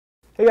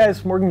Hey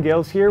guys, Morgan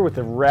Gales here with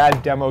a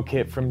rad demo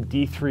kit from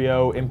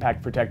D3O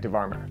Impact Protective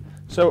Armor.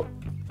 So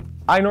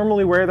I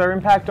normally wear their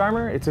impact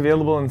armor. It's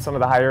available in some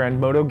of the higher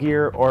end moto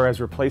gear or as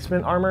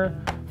replacement armor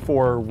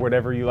for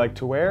whatever you like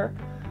to wear.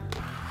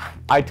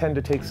 I tend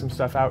to take some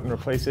stuff out and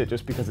replace it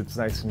just because it's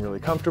nice and really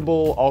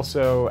comfortable.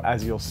 Also,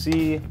 as you'll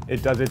see,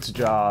 it does its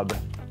job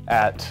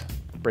at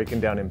breaking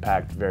down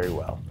impact very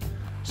well.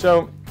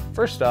 So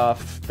first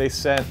off, they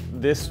sent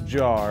this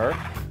jar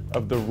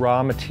of the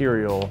raw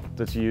material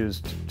that's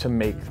used to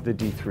make the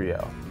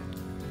D3O.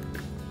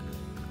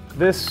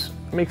 This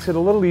makes it a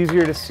little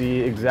easier to see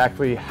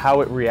exactly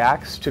how it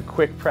reacts to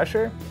quick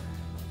pressure.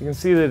 You can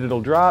see that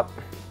it'll drop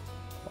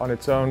on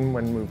its own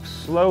when moved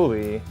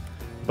slowly,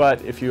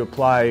 but if you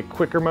apply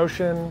quicker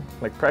motion,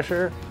 like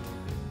pressure,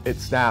 it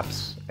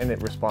snaps and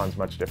it responds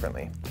much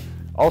differently.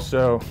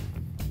 Also,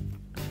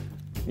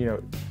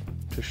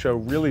 to show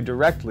really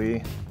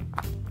directly,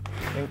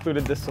 I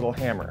included this little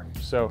hammer.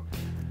 So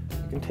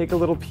you can take a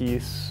little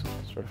piece,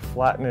 sort of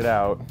flatten it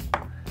out,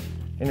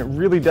 and it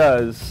really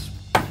does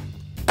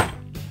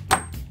a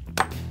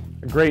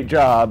great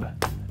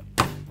job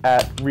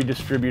at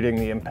redistributing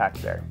the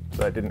impact there.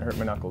 So that didn't hurt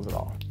my knuckles at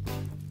all.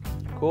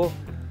 Cool.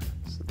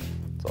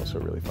 It's also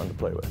really fun to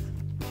play with.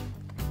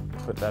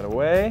 Put that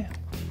away.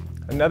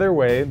 Another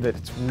way that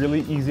it's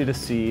really easy to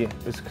see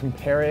is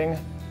comparing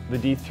the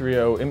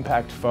D3O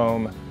impact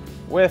foam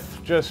with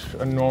just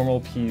a normal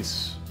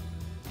piece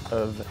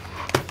of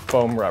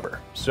foam rubber.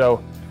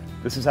 So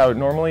this is how it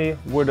normally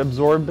would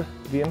absorb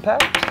the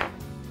impact.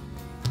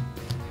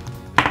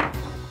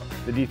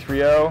 The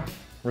D3O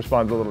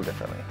responds a little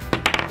differently.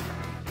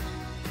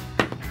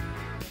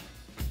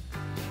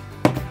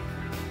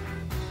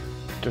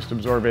 Just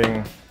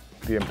absorbing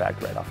the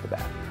impact right off the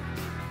bat.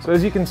 So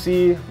as you can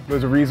see,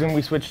 there's a reason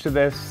we switched to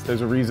this.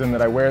 There's a reason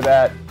that I wear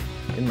that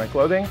in my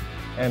clothing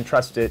and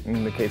trust it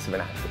in the case of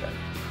an accident.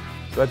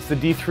 So that's the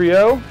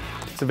D3O.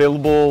 It's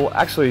available,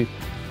 actually,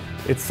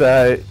 it's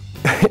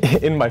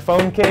in my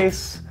phone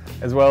case,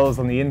 as well as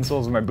on the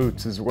insoles of my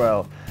boots as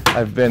well.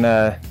 I've been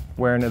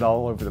wearing it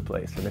all over the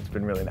place, and it's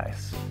been really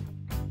nice.